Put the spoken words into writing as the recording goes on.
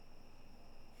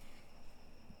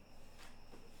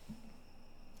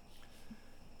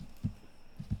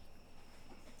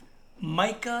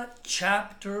Micah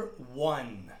chapter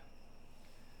 1,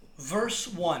 verse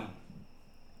 1.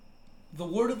 The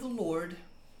word of the Lord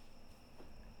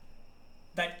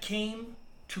that came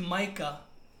to Micah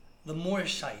the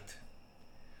Mauritius,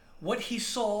 what he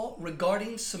saw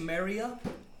regarding Samaria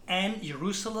and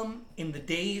Jerusalem in the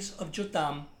days of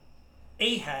Jotham,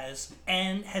 Ahaz,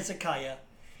 and Hezekiah,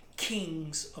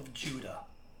 kings of Judah.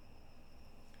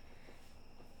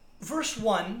 Verse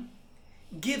 1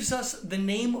 gives us the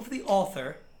name of the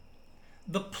author,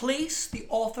 the place the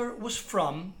author was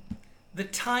from, the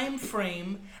time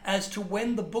frame as to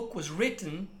when the book was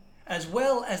written, as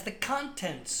well as the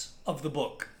contents of the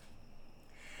book.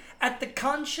 At the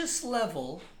conscious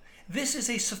level, this is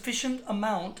a sufficient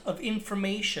amount of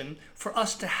information for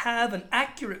us to have an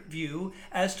accurate view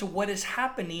as to what is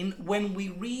happening when we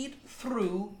read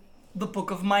through the book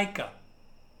of Micah.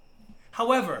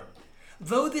 However,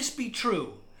 though this be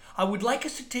true, I would like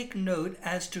us to take note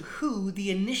as to who the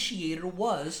initiator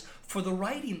was for the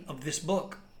writing of this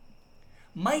book.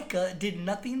 Micah did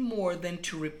nothing more than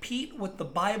to repeat what the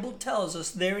Bible tells us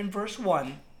there in verse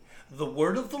 1, the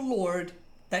word of the Lord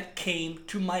that came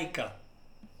to Micah.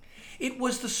 It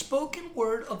was the spoken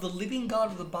word of the living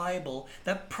God of the Bible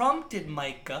that prompted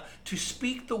Micah to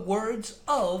speak the words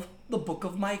of the book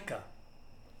of Micah.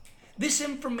 This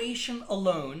information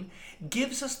alone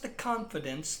gives us the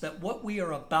confidence that what we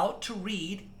are about to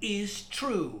read is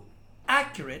true,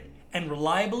 accurate, and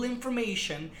reliable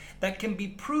information that can be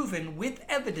proven with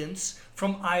evidence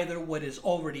from either what is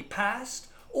already past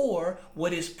or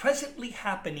what is presently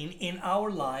happening in our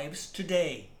lives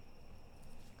today.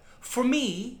 For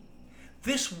me,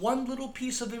 this one little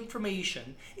piece of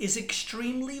information is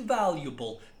extremely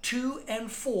valuable to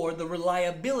and for the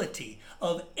reliability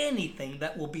of anything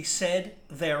that will be said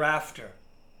thereafter.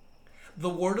 The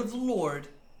word of the Lord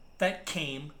that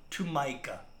came to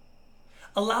Micah.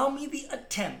 Allow me the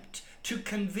attempt to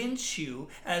convince you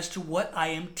as to what I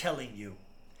am telling you,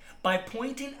 by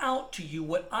pointing out to you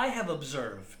what I have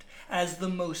observed as the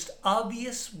most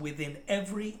obvious within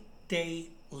everyday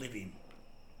living.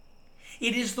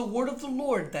 It is the word of the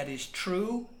Lord that is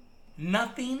true.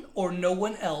 Nothing or no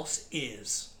one else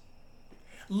is.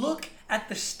 Look at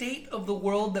the state of the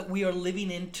world that we are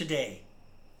living in today.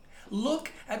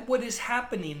 Look at what is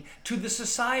happening to the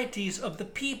societies of the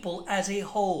people as a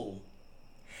whole.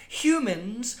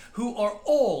 Humans who are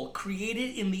all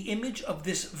created in the image of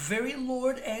this very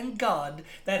Lord and God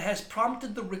that has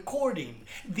prompted the recording,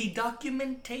 the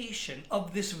documentation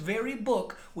of this very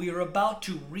book we are about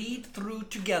to read through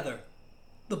together,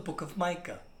 the book of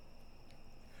Micah.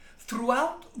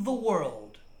 Throughout the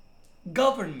world,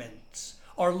 governments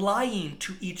are lying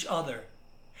to each other.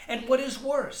 And what is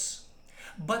worse,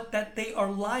 but that they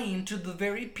are lying to the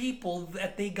very people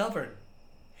that they govern.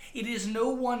 It is no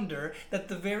wonder that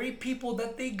the very people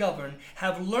that they govern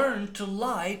have learned to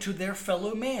lie to their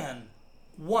fellow man,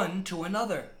 one to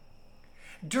another.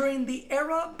 During the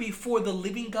era before the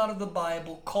living God of the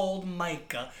Bible called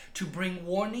Micah to bring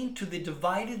warning to the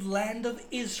divided land of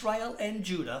Israel and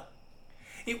Judah,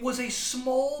 it was a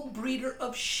small breeder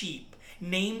of sheep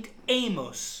named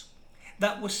Amos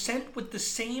that was sent with the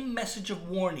same message of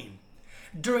warning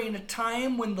during a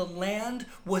time when the land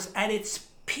was at its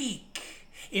peak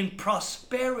in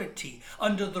prosperity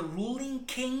under the ruling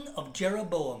king of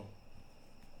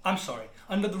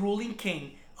under the ruling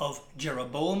king of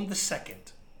Jeroboam II.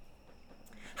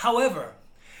 However,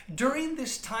 during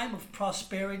this time of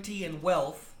prosperity and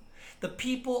wealth, the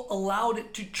people allowed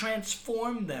it to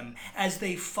transform them as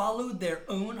they followed their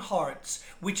own hearts,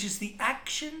 which is the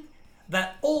action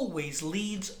that always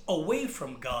leads away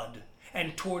from God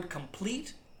and toward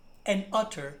complete and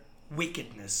utter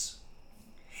wickedness.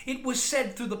 It was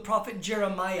said through the prophet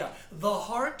Jeremiah, the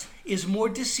heart is more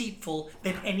deceitful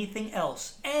than anything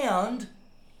else and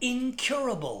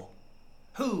incurable.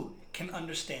 Who can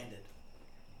understand it?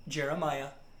 Jeremiah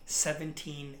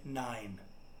 17:9.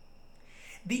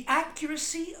 The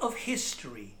accuracy of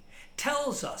history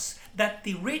tells us that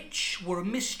the rich were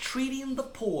mistreating the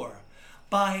poor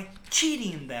by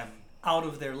cheating them out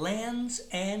of their lands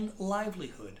and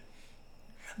livelihood.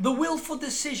 The willful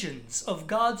decisions of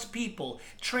God's people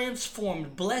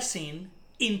transformed blessing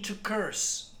into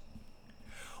curse.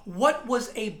 What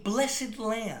was a blessed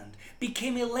land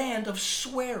became a land of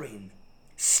swearing,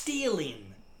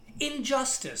 stealing,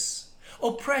 injustice,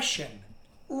 oppression,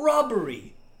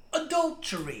 robbery,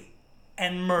 adultery,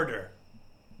 and murder.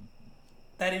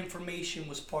 That information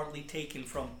was partly taken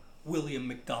from William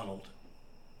MacDonald.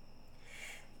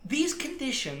 These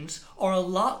conditions are a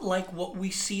lot like what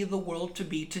we see the world to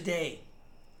be today.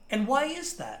 And why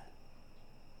is that?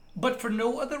 but for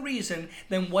no other reason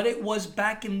than what it was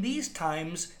back in these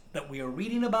times that we are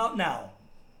reading about now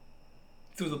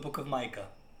through the book of Micah.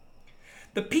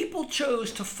 The people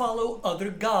chose to follow other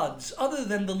gods other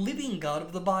than the living God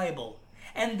of the Bible,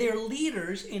 and their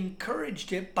leaders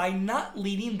encouraged it by not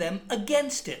leading them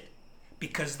against it,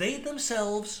 because they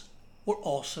themselves were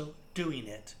also doing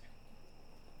it.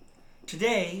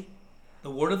 Today,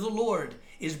 the word of the Lord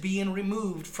is being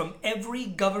removed from every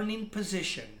governing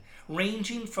position,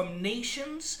 ranging from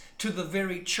nations to the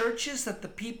very churches that the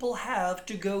people have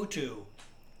to go to.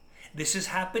 This is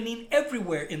happening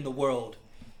everywhere in the world,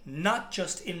 not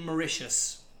just in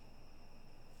Mauritius.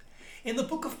 In the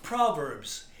book of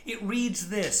Proverbs, it reads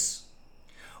this: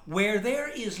 "Where there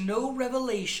is no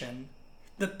revelation,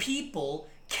 the people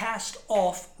cast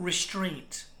off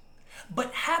restraint.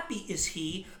 But happy is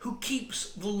he who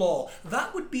keeps the law."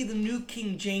 That would be the New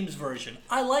King James Version.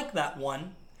 I like that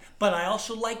one, but I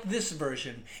also like this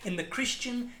version in the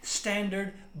Christian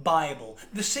Standard Bible.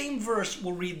 The same verse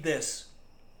will read this: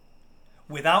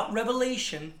 "Without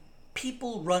revelation,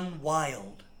 people run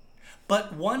wild,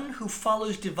 but one who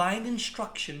follows divine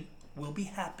instruction will be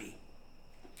happy."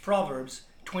 Proverbs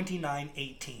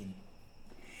 29:18.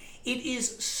 It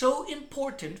is so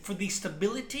important for the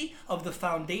stability of the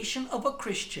foundation of a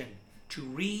Christian to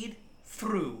read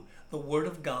through the Word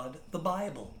of God, the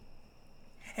Bible.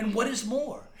 And what is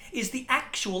more is the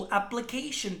actual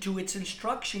application to its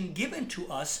instruction given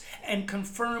to us and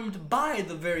confirmed by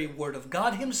the very Word of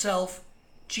God Himself,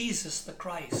 Jesus the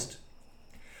Christ,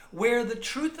 where the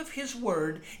truth of His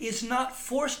Word is not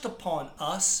forced upon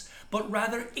us, but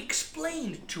rather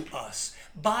explained to us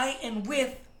by and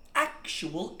with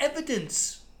actual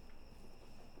evidence.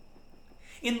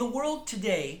 In the world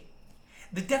today,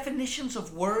 the definitions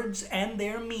of words and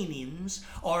their meanings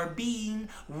are being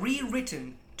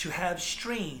rewritten to have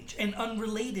strange and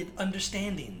unrelated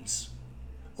understandings.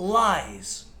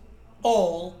 Lies,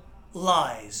 all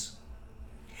lies.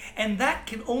 And that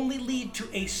can only lead to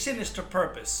a sinister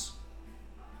purpose.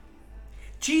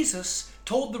 Jesus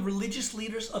told the religious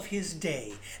leaders of his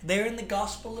day, there in the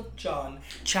Gospel of John,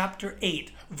 chapter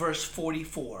 8, verse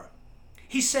 44.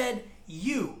 He said,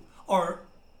 "You are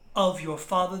of your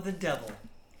father the devil,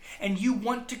 and you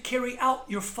want to carry out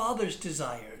your father's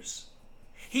desires.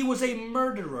 He was a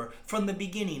murderer from the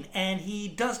beginning, and he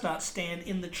does not stand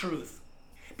in the truth,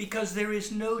 because there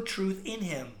is no truth in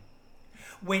him.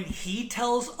 When he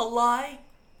tells a lie,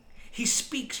 he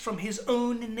speaks from his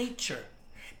own nature,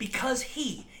 because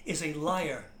he is a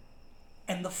liar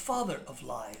and the father of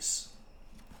lies."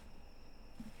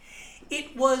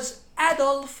 It was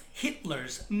Adolf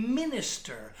Hitler's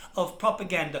minister of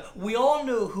propaganda. We all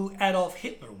know who Adolf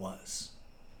Hitler was.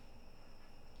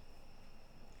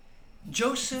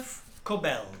 Joseph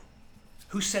Kobel,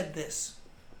 who said this: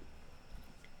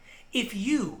 "If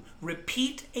you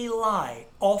repeat a lie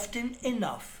often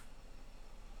enough,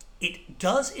 it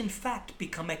does in fact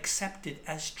become accepted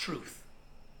as truth.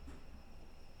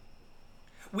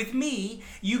 With me,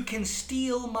 you can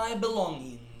steal my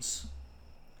belongings.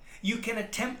 You can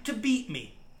attempt to beat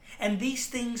me, and these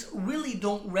things really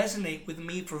don't resonate with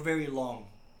me for very long.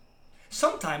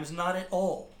 Sometimes not at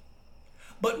all.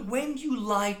 But when you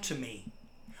lie to me,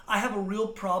 I have a real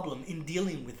problem in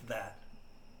dealing with that.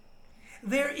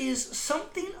 There is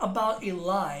something about a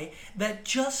lie that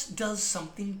just does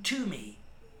something to me.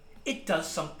 It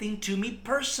does something to me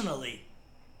personally.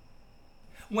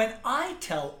 When I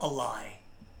tell a lie,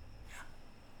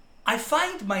 I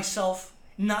find myself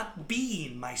not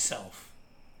being myself.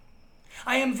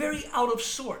 I am very out of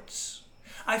sorts.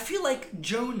 I feel like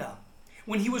Jonah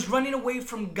when he was running away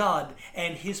from God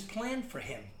and his plan for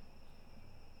him.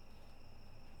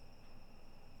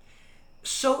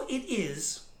 So it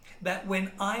is that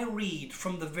when I read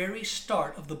from the very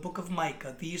start of the book of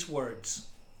Micah these words,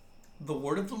 the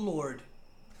word of the Lord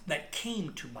that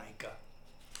came to Micah,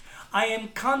 I am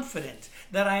confident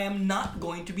that I am not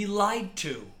going to be lied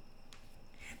to.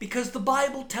 Because the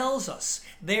Bible tells us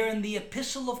there in the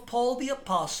epistle of Paul the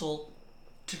Apostle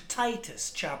to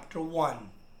Titus, chapter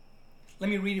 1. Let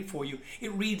me read it for you.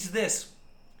 It reads this: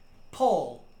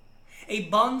 "Paul, a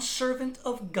bondservant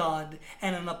of God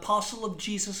and an apostle of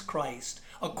Jesus Christ,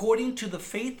 according to the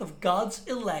faith of God's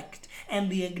elect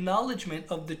and the acknowledgement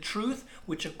of the truth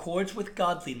which accords with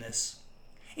godliness,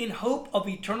 in hope of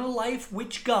eternal life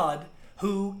which God,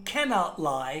 who cannot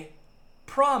lie,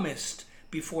 promised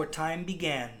before time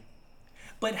began,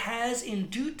 but has in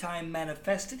due time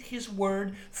manifested his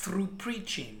word through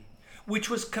preaching, which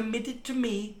was committed to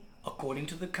me according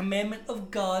to the commandment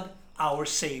of God our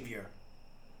Savior."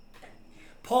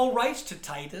 Paul writes to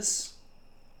Titus,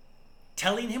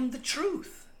 telling him the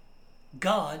truth.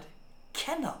 God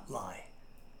cannot lie.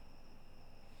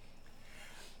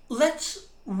 Let's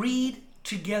read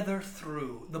together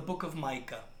through the book of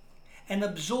Micah and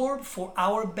absorb for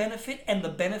our benefit and the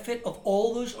benefit of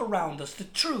all those around us the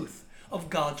truth of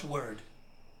God's word.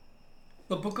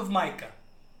 The book of Micah.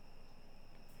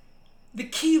 The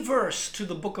key verse to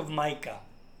the book of Micah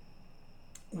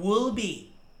will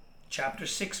be chapter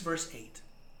 6, verse 8.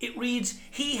 It reads,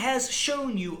 "He has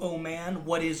shown you, O man,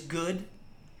 what is good,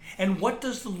 and what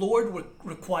does the Lord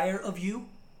require of you?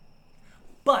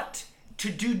 But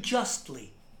to do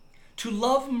justly, to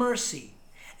love mercy,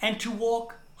 and to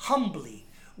walk humbly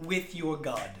with your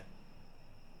God."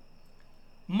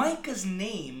 Micah's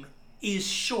name is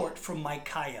short for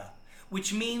Micaiah,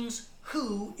 which means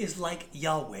who is like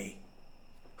Yahweh,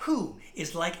 who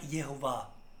is like Yehovah.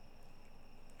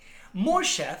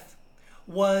 Moresheth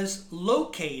was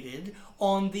located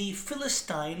on the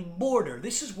Philistine border.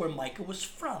 This is where Micah was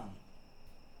from.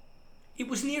 It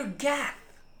was near Gath.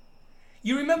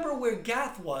 You remember where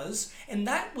Gath was, and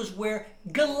that was where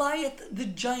Goliath the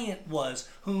giant was,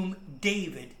 whom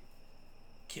David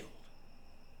killed.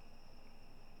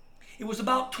 It was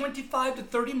about 25 to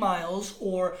 30 miles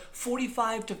or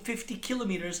 45 to 50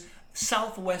 kilometers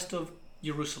southwest of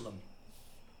Jerusalem.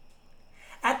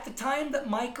 At the time that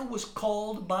Micah was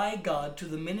called by God to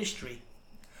the ministry,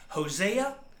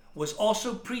 Hosea was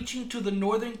also preaching to the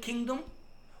northern kingdom,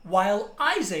 while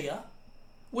Isaiah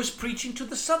was preaching to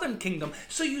the southern kingdom.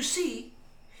 So you see,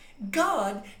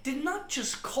 God did not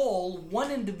just call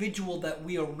one individual that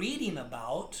we are reading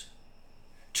about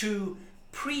to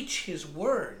preach his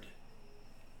word.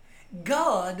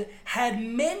 God had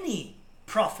many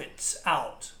prophets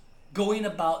out going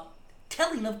about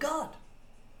telling of God.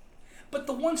 But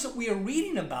the ones that we are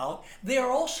reading about, they are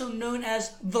also known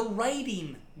as the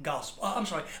writing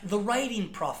the writing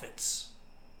prophets.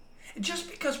 Just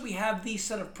because we have these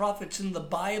set of prophets in the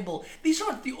Bible, these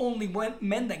aren't the only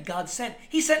men that God sent.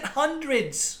 He sent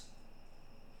hundreds.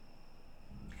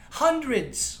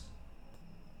 Hundreds.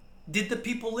 Did the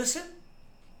people listen?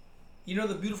 You know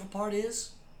the beautiful part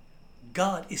is,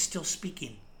 God is still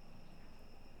speaking.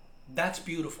 That's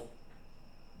beautiful.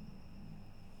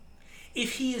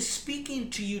 If he is speaking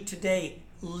to you today,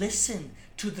 listen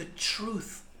to the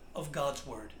truth of God's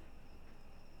word.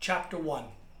 Chapter 1.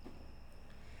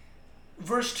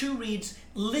 Verse 2 reads,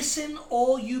 "Listen,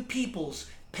 all you peoples,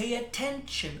 pay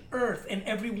attention, earth and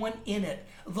everyone in it.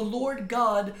 The Lord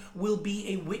God will be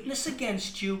a witness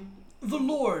against you, the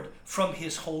Lord from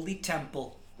his holy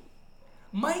temple."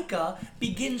 Micah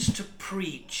begins to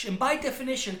preach, and by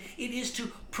definition, it is to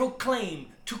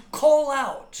proclaim, to call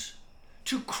out,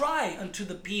 to cry unto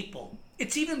the people.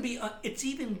 It's even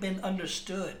been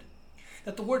understood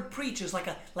that the word preach is like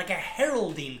a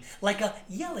heralding, like a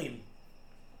yelling.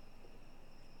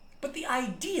 But the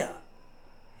idea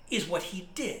is what he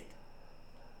did.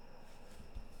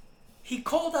 He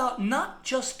called out not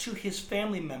just to his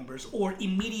family members or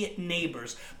immediate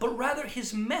neighbors, but rather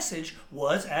his message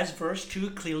was, as verse 2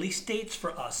 clearly states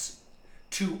for us,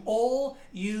 to all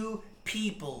you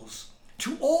peoples,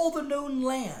 to all the known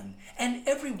land and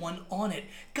everyone on it.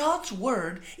 God's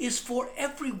word is for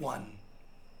everyone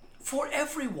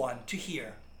to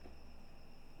hear.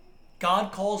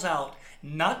 God calls out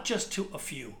not just to a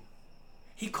few.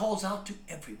 He calls out to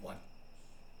everyone.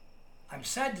 I'm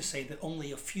sad to say that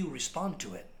only a few respond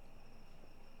to it.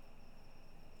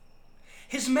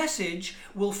 His message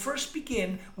will first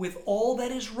begin with all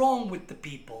that is wrong with the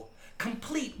people,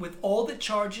 complete with all the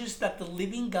charges that the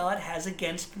living God has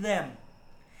against them.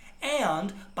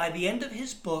 And by the end of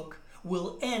his book,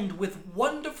 will end with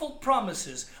wonderful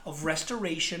promises of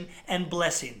restoration and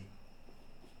blessing.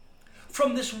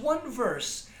 From this one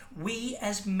verse, we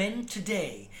as men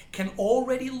today can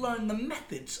already learn the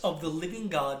methods of the living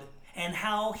God and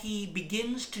how he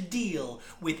begins to deal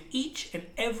with each and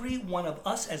every one of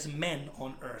us as men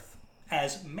on earth,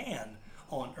 as man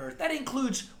on earth. That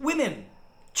includes women,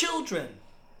 children.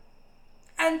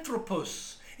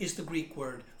 Anthropos is the Greek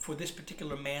word for this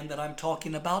particular man that I'm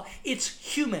talking about. It's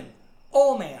human,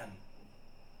 all man.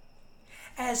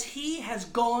 As he has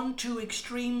gone to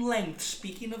extreme lengths,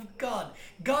 speaking of God,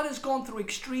 God has gone through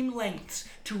extreme lengths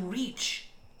to reach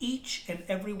each and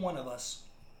every one of us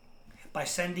by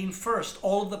sending first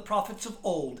all of the prophets of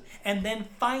old, and then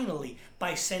finally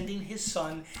by sending his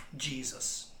son,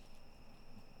 Jesus.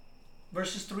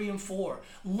 Verses 3 and 4,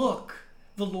 "Look,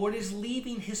 the Lord is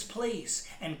leaving his place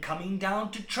and coming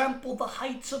down to trample the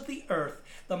heights of the earth.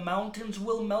 The mountains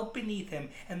will melt beneath him,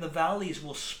 and the valleys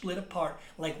will split apart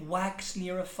like wax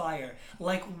near a fire,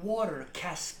 like water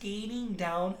cascading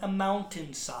down a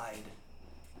mountainside."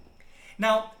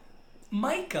 Now,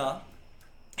 Micah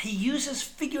he uses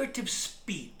figurative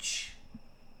speech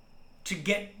to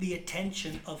get the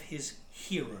attention of his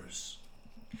hearers.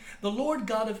 The Lord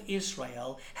God of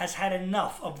Israel has had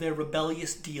enough of their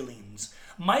rebellious dealings.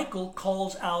 Micah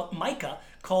calls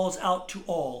out to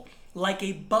all, like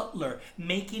a butler,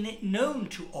 making it known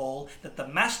to all that the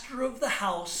master of the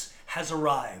house has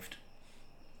arrived.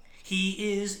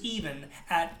 He is even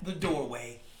at the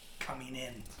doorway coming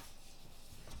in.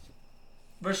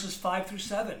 Verses 5 through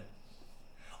 7.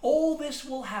 All this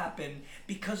will happen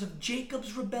because of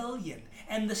Jacob's rebellion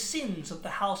and the sins of the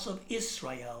house of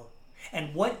Israel.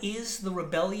 And what is the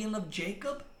rebellion of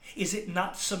Jacob? Is it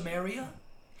not Samaria?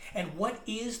 And what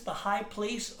is the high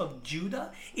place of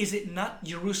Judah? Is it not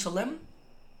Jerusalem?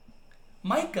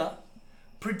 Micah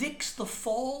predicts the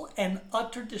fall and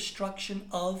utter destruction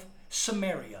of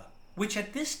Samaria, which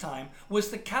at this time was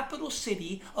the capital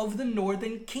city of the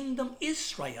northern kingdom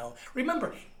Israel.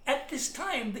 Remember, at this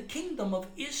time, the kingdom of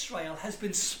Israel has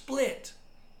been split,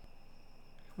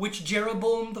 which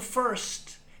Jeroboam I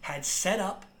had set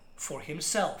up for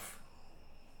himself,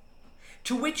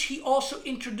 to which he also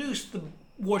introduced the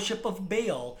worship of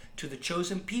Baal to the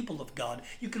chosen people of God.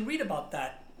 You can read about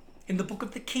that in the book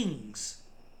of the Kings,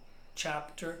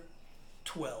 chapter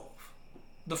 12,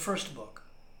 the first book.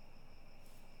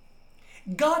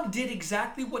 God did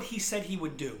exactly what he said he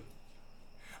would do.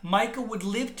 Micah would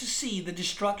live to see the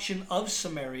destruction of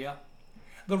Samaria.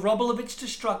 The rubble of its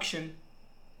destruction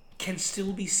can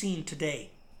still be seen today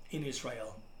in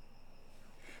Israel.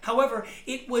 However,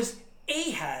 it was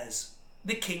Ahaz,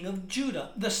 the king of Judah,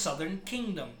 the southern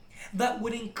kingdom, that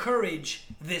would encourage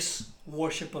this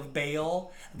worship of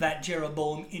Baal that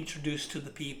Jeroboam introduced to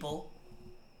the people.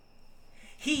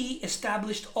 He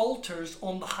established altars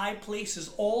on the high places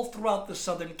all throughout the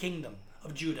southern kingdom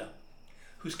of Judah,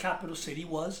 whose capital city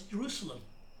was Jerusalem.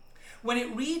 When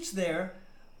it reads there,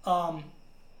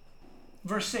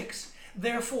 verse 6,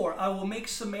 therefore I will make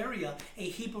Samaria a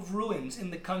heap of ruins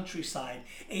in the countryside,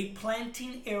 a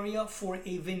planting area for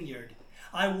a vineyard.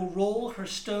 I will roll her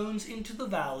stones into the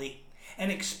valley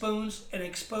and expose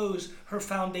her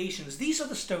foundations. These are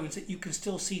the stones that you can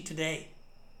still see today.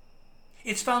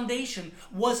 Its foundation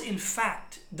was in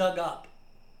fact dug up,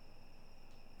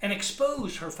 and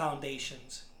expose her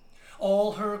foundations.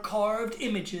 All her carved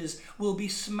images will be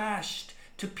smashed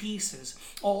to pieces.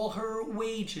 All her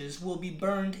wages will be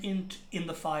burned in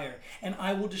the fire, and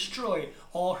I will destroy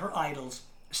all her idols.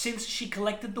 Since she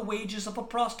collected the wages of a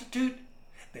prostitute,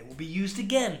 they will be used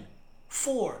again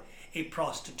for a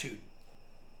prostitute.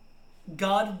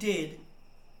 God did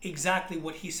exactly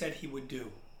what he said he would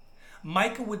do.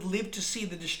 Micah would live to see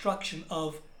the destruction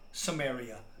of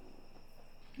Samaria.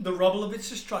 The rubble of its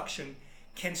destruction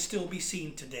can still be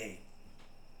seen today.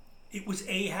 It was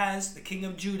Ahaz, the king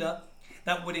of Judah,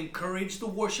 that would encourage the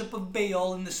worship of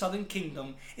Baal in the southern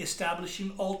kingdom,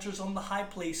 establishing altars on the high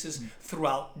places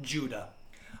throughout Judah.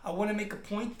 I want to make a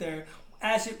point there.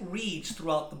 As it reads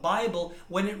throughout the Bible,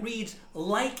 when it reads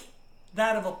like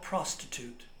that of a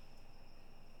prostitute,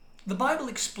 the Bible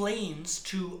explains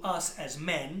to us as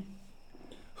men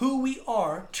who we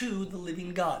are to the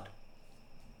living God.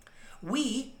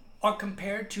 We are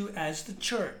compared to as the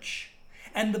church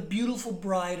and the beautiful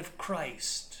bride of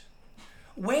Christ.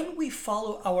 When we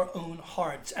follow our own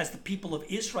hearts, as the people of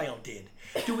Israel did,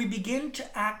 do we begin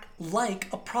to act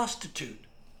like a prostitute,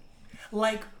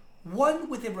 like one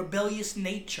with a rebellious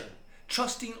nature,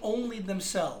 trusting only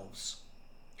themselves?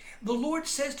 The Lord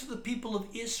says to the people of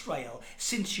Israel,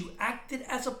 since you acted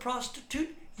as a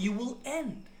prostitute, you will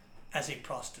end as a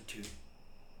prostitute.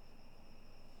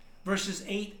 Verses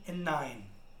 8 and 9.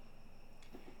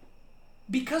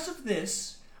 Because of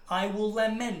this, I will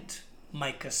lament,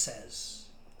 Micah says.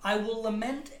 I will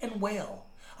lament and wail.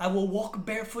 I will walk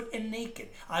barefoot and naked.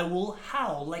 I will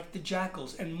howl like the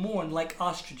jackals and mourn like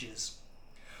ostriches.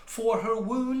 For her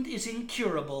wound is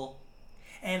incurable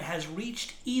and has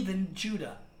reached even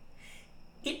Judah.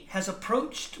 It has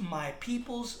approached my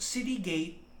people's city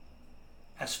gate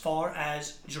as far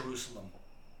as Jerusalem.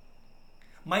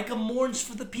 Micah mourns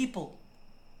for the people,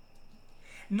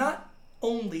 not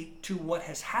only to what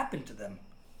has happened to them,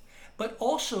 but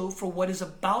also for what is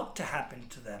about to happen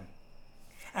to them,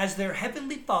 as their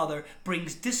heavenly Father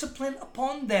brings discipline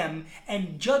upon them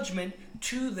and judgment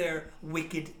to their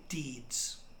wicked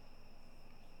deeds.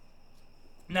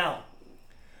 Now,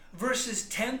 verses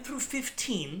 10 through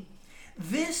 15,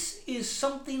 this is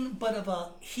something but of a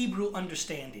Hebrew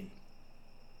understanding.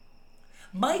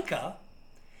 Micah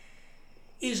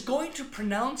is going to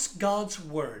pronounce God's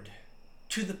word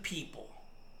to the people.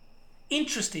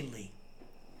 Interestingly,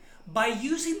 by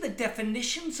using the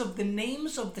definitions of the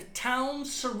names of the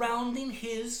towns surrounding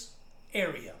his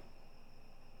area.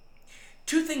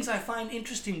 Two things I find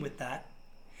interesting with that,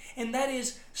 and that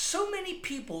is so many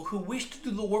people who wish to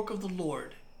do the work of the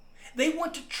Lord, they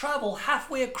want to travel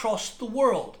halfway across the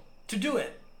world to do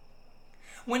it,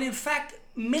 when in fact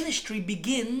ministry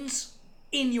begins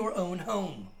in your own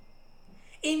home,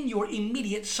 in your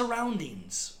immediate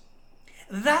surroundings.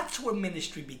 That's where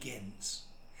ministry begins.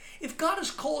 If God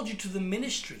has called you to the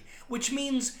ministry, which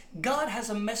means God has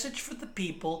a message for the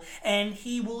people and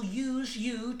He will use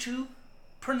you to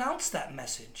pronounce that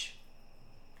message.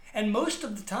 And most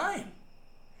of the time,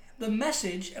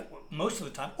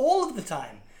 all of the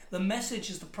time, the message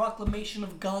is the proclamation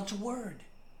of God's word.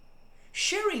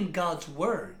 Sharing God's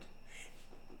word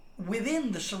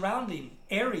within the surrounding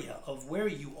area of where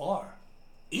you are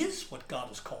is what God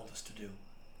has called us to do.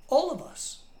 All of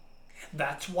us.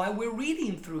 That's why we're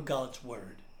reading through God's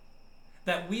word,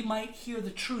 that we might hear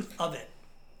the truth of it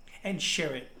and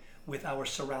share it with our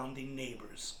surrounding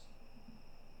neighbors.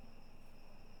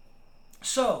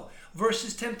 So,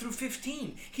 verses 10 through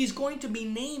 15, he's going to be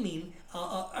naming,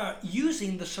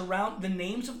 using the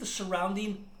names of the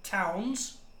surrounding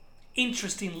towns,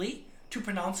 interestingly, to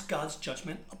pronounce God's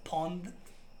judgment upon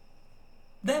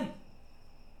them.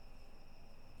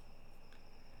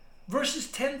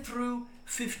 Verses 10 through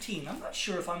 15. I'm not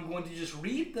sure if I'm going to just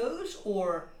read those,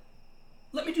 or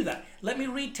let me do that. Let me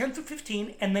read 10 through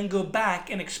 15 and then go back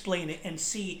and explain it and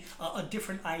see a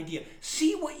different idea.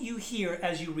 See what you hear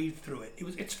as you read through it.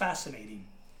 It's fascinating.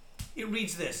 It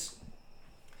reads this: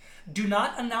 Do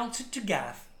not announce it to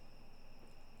Gath.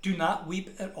 Do not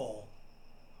weep at all.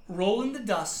 Roll in the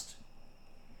dust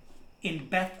in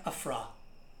Beth Aphrah.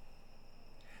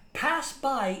 Pass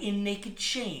by in naked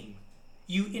shame,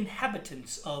 you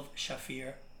inhabitants of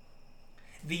Shaphir.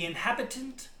 The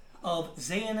inhabitant of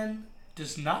Zaanan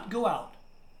does not go out.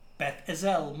 Beth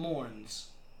Ezel mourns.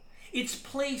 Its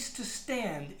place to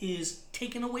stand is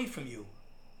taken away from you.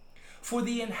 For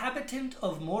the inhabitant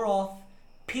of Moroth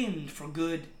pined for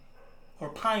good.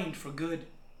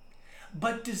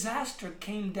 But disaster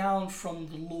came down from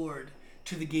the Lord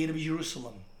to the gate of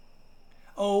Jerusalem.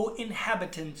 O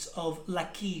inhabitants of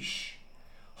Lachish,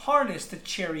 harness the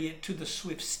chariot to the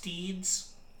swift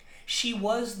steeds. She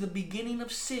was the beginning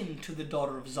of sin to the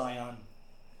daughter of Zion.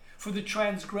 For the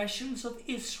transgressions of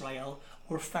Israel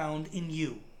were found in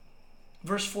you.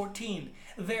 Verse 14,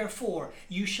 Therefore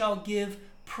you shall give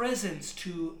presents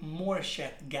to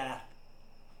Moresheth Gath.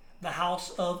 The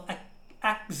house of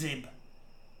Achzib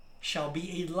shall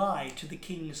be a lie to the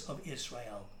kings of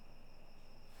Israel.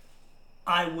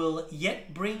 I will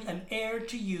yet bring an heir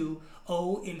to you,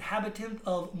 O inhabitant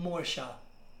of Morsha.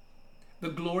 The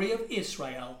glory of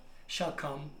Israel shall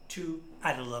come to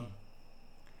Adullam.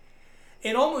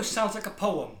 It almost sounds like a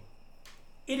poem.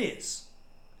 It is.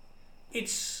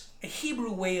 It's a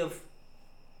Hebrew way of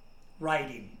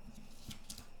writing.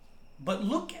 But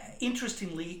look,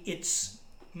 interestingly, its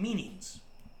meanings.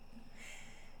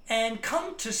 And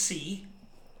come to see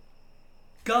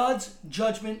God's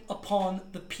judgment upon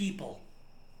the people.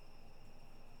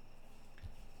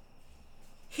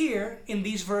 Here, in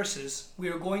these verses, we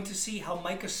are going to see how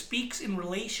Micah speaks in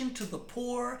relation to the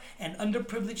poor and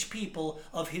underprivileged people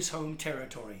of his home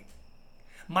territory.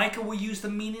 Micah will use the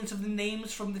meanings of the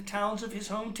names from the towns of his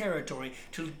home territory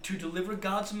to deliver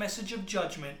God's message of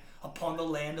judgment upon the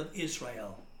land of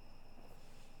Israel.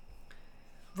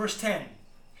 Verse 10,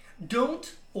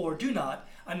 Don't or do not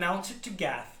announce it to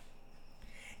Gath.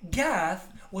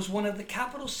 Gath was one of the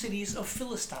capital cities of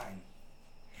Philistine,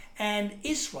 and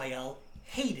Israel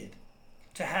hated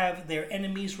to have their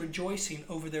enemies rejoicing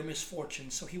over their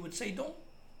misfortunes. So he would say, don't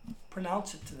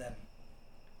pronounce it to them.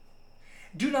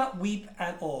 Do not weep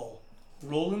at all.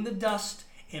 Roll in the dust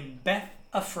in Beth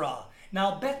Aphrah.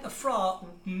 Now Beth Aphrah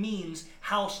means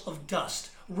house of dust.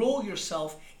 Roll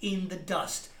yourself in the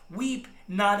dust. Weep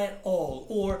not at all,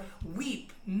 or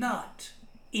weep not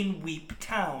in Weep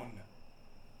Town.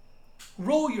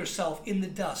 Roll yourself in the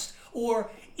dust, or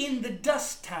in the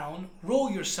dust town, roll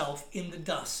yourself in the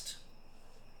dust.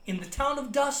 In the town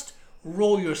of dust,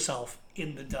 roll yourself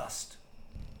in the dust.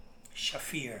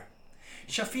 Shaphir.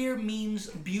 Shaphir means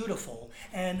beautiful,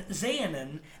 and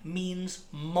Zaanan means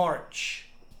march.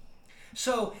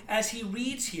 So, as he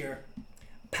reads here,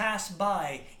 pass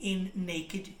by in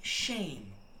naked shame.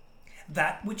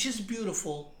 That which is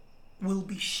beautiful will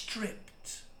be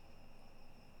stripped.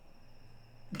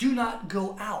 Do not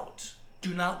go out.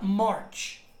 Do not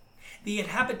march. The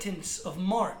inhabitants of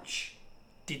March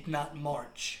did not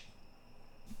march.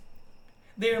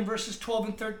 There in verses 12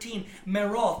 and 13,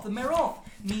 Meroth. The Meroth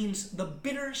means the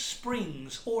bitter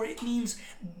springs, or it means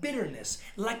bitterness.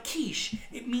 Lachish,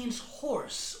 it means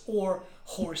horse or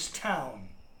horse town.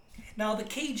 Now the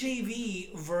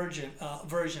KJV version,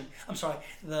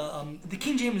 the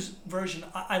King James version,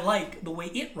 I like the way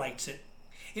it writes it.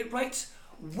 It writes,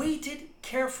 waited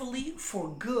carefully for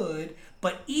good,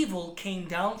 but evil came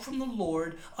down from the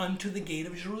Lord unto the gate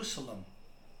of Jerusalem.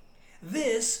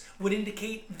 This would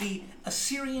indicate the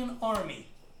Assyrian army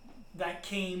that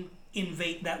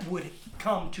would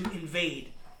come to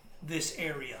invade this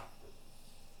area.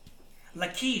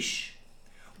 Lachish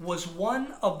was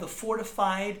one of the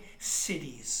fortified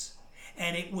cities,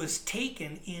 and it was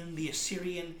taken in the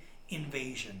Assyrian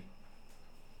invasion.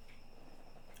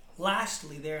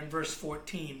 Lastly, there in verse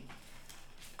 14,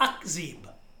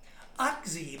 Akzib.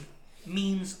 Akzib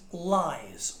means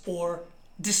lies or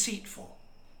deceitful.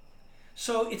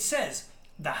 So it says,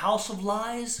 the house of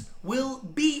lies will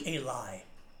be a lie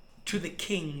to the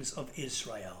kings of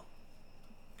Israel.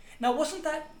 Now, wasn't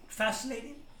that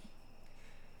fascinating?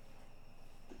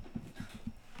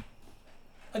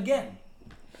 Again,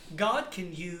 God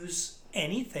can use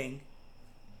anything.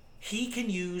 He can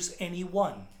use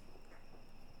anyone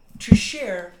to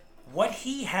share what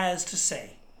he has to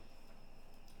say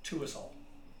to us all.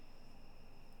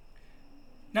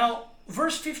 Now,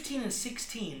 verse 15 and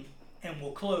 16, and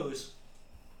we'll close.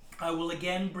 I will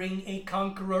again bring a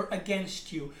conqueror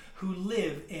against you who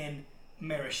live in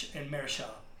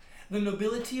Marishah. The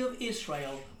nobility of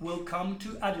Israel will come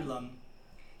to Adullam.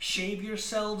 Shave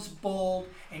yourselves bald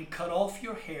and cut off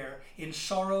your hair in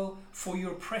sorrow for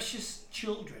your precious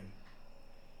children.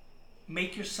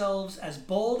 Make yourselves as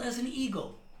bold as an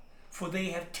eagle, for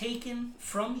they have taken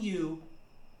from you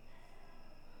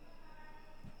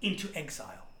into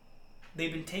exile.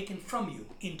 They've been taken from you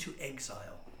into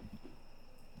exile.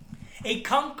 A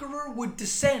conqueror would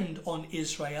descend on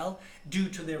Israel due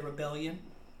to their rebellion,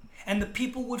 and the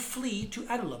people would flee to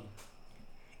Adullam.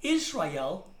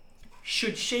 Israel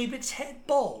should shave its head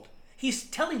bald. He's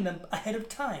telling them ahead of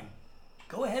time.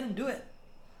 Go ahead and do it.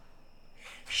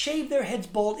 Shave their heads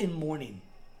bald in mourning,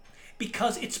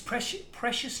 because its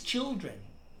precious children,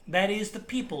 that is the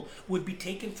people, would be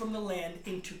taken from the land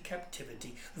into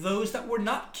captivity. Those that were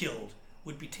not killed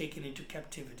would be taken into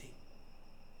captivity.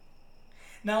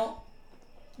 Now,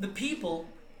 the people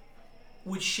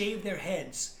would shave their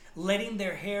heads, letting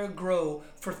their hair grow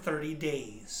for 30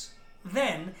 days.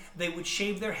 Then they would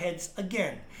shave their heads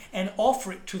again and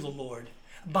offer it to the Lord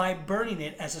by burning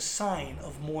it as a sign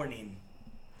of mourning.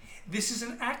 This is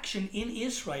an action in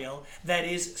Israel that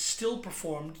is still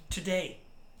performed today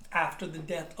after the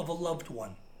death of a loved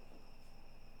one.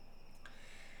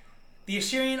 The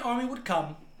Assyrian army would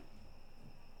come,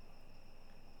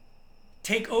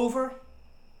 take over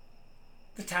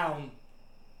the town,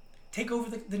 take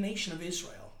over the nation of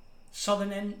Israel,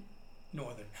 southern and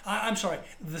northern.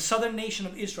 The southern nation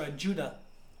of Israel, Judah,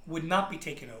 would not be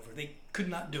taken over. They could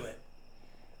not do it.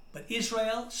 But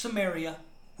Israel, Samaria,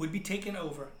 would be taken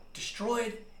over,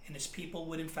 destroyed, and its people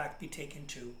would in fact be taken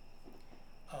to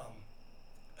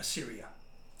Assyria,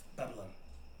 Babylon.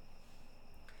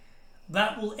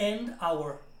 That will end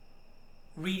our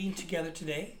reading together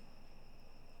today,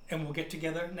 and we'll get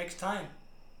together next time,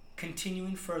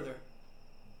 continuing further,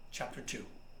 chapter 2.